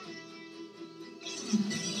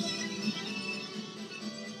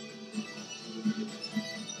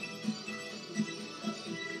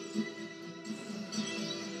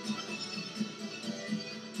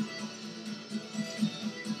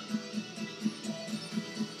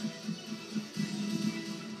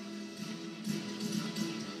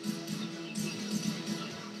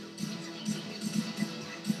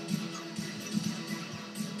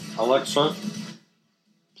Alexa,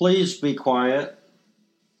 please be quiet.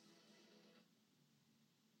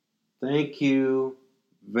 Thank you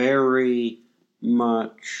very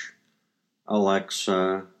much,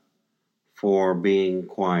 Alexa, for being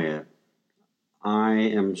quiet. I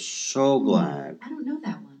am so glad. I don't know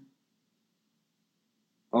that one.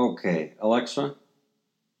 Okay, Alexa,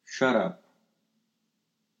 shut up.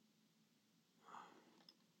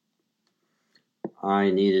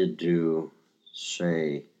 I needed to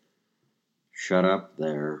say shut up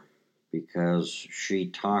there because she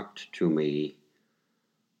talked to me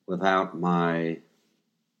without my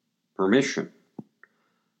permission.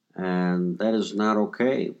 And that is not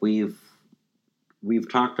okay. We've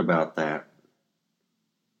talked about that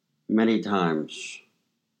many times.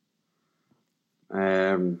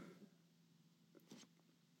 And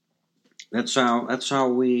that's how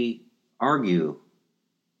we argue,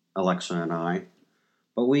 Alexa and I.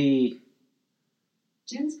 But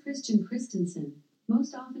Jens Christian Christensen,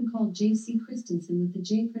 most often called J.C. Christensen with the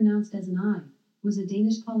J pronounced as an I, was a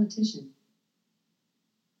Danish politician.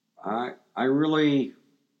 I really,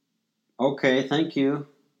 okay, thank you.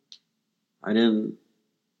 I didn't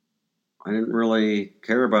really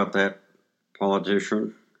care about that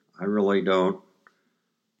politician. I really don't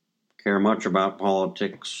care much about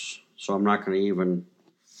politics, so I'm not going to even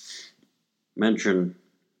mention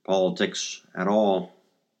politics at all,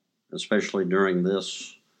 especially during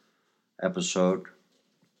this episode.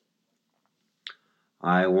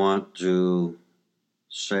 I want to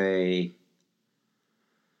say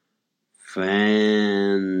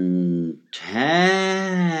fantastic.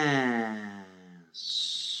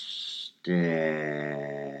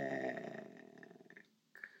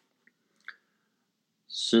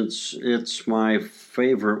 Since it's my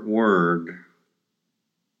favorite word,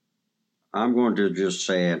 I'm going to just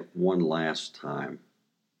say it one last time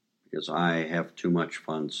because I have too much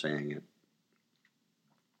fun saying it.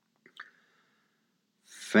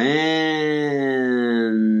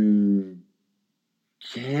 Fantastic.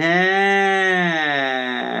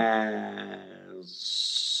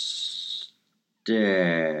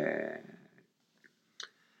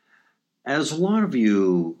 As a lot of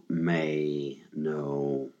you may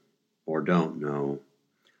know or don't know,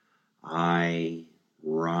 I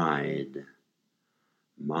ride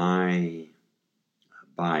my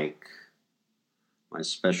bike, my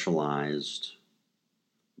specialized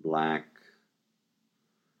black,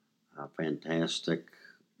 fantastic,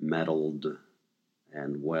 metalled,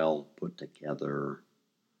 and well put together,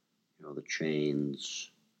 the chains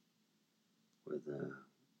with the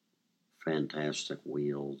fantastic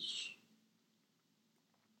wheels.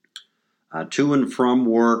 To and from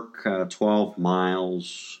work, 12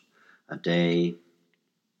 miles a day,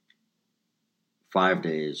 5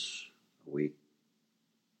 days a week,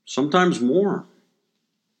 sometimes more.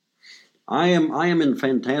 I am in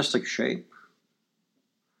fantastic shape.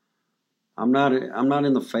 I'm not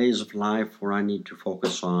in the phase of life where I need to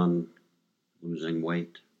focus on losing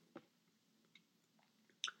weight.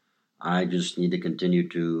 I just need to continue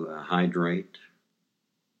to hydrate,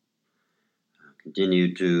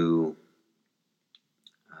 continue to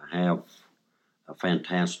have a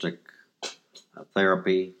fantastic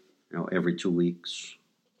therapy, every 2 weeks.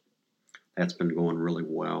 That's been going really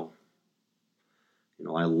well.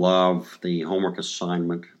 I love the homework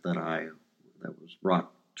assignment that was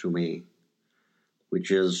brought to me, which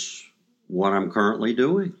is what I'm currently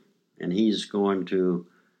doing. And he's going to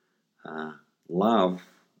love,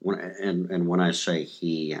 and when I say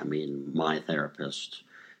he, I mean my therapist.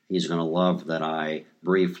 He's going to love that I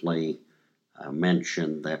briefly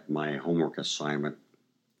mentioned that my homework assignment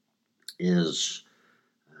is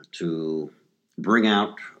to bring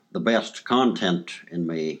out the best content in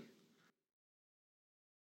me.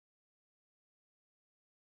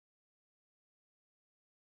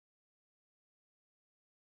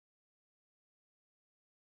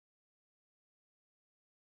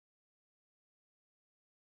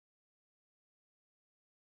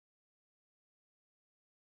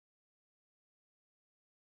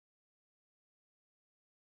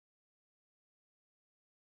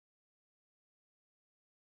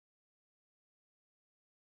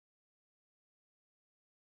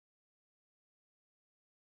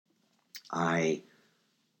 I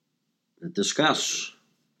discuss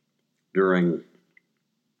during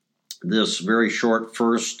this very short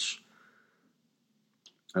first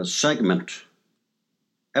segment,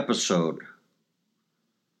 episode,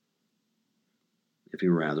 if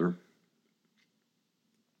you rather,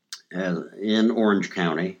 in Orange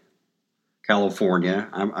County, California.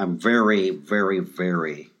 I'm very, very,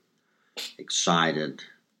 very excited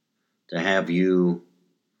to have you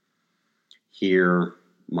hear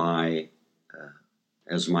my,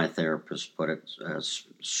 as my therapist put it,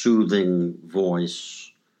 soothing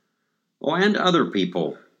voice. Oh, and other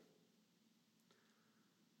people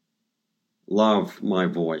love my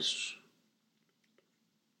voice.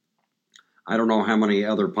 I don't know how many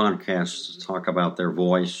other podcasts talk about their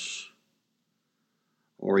voice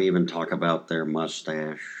or even talk about their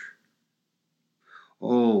mustache.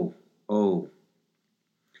 Oh,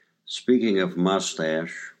 speaking of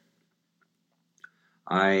mustache,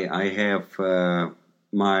 I have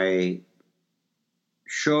my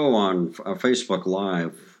show on Facebook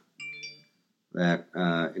Live that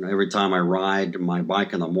every time I ride my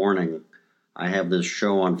bike in the morning, I have this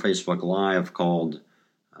show on Facebook Live called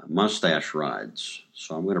Mustache Rides.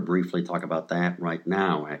 So I'm going to briefly talk about that right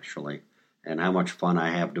now, actually, and how much fun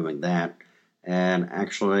I have doing that. And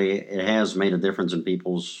actually, it has made a difference in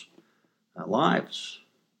people's lives.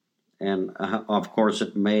 And of course,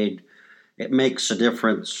 it makes a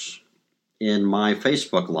difference in my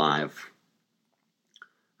Facebook Live.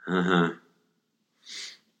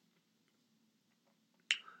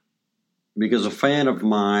 Because a fan of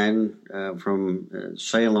mine from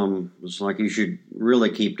Salem was like, you should really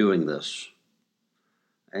keep doing this.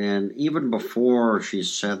 And even before she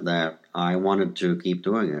said that, I wanted to keep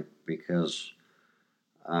doing it because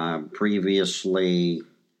previously,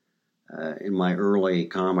 in my early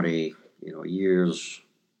comedy, years,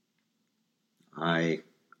 I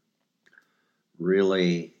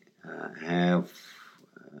really have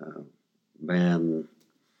been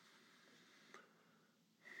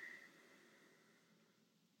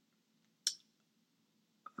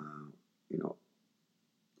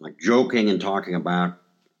like joking and talking about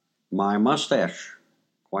my mustache.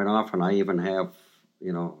 Quite often, I even have,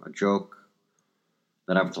 a joke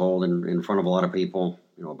that I've told in front of a lot of people,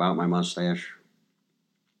 about my mustache.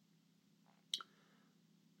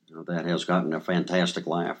 That has gotten a fantastic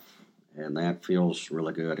laugh, and that feels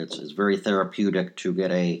really good. It's very therapeutic to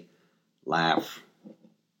get a laugh.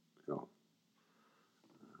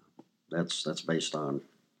 That's based on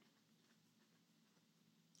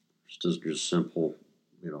just simple,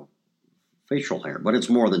 facial hair. But it's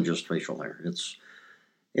more than just facial hair.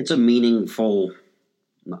 It's a meaningful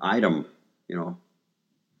item,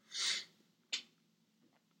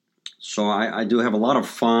 So I do have a lot of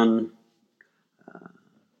fun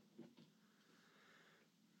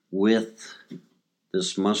with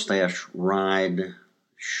this mustache ride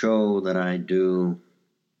show that I do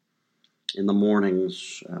in the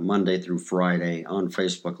mornings, Monday through Friday on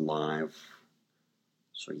Facebook Live.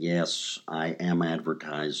 So yes, I am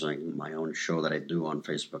advertising my own show that I do on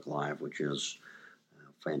Facebook Live, which is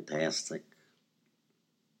fantastic.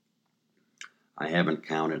 I haven't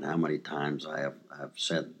counted how many times I have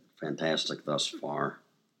said fantastic thus far,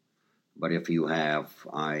 but if you have,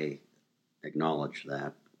 I acknowledge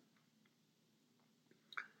that.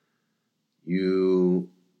 You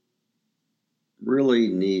really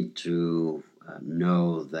need to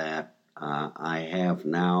know that I have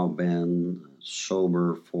now been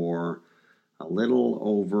sober for a little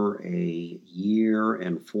over a year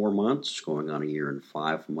and 4 months, going on a year and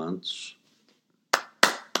 5 months.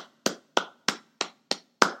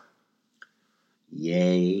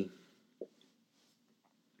 Yay.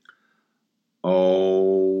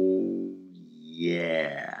 Oh,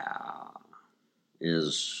 yeah,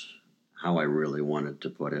 is how I really wanted to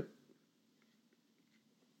put it.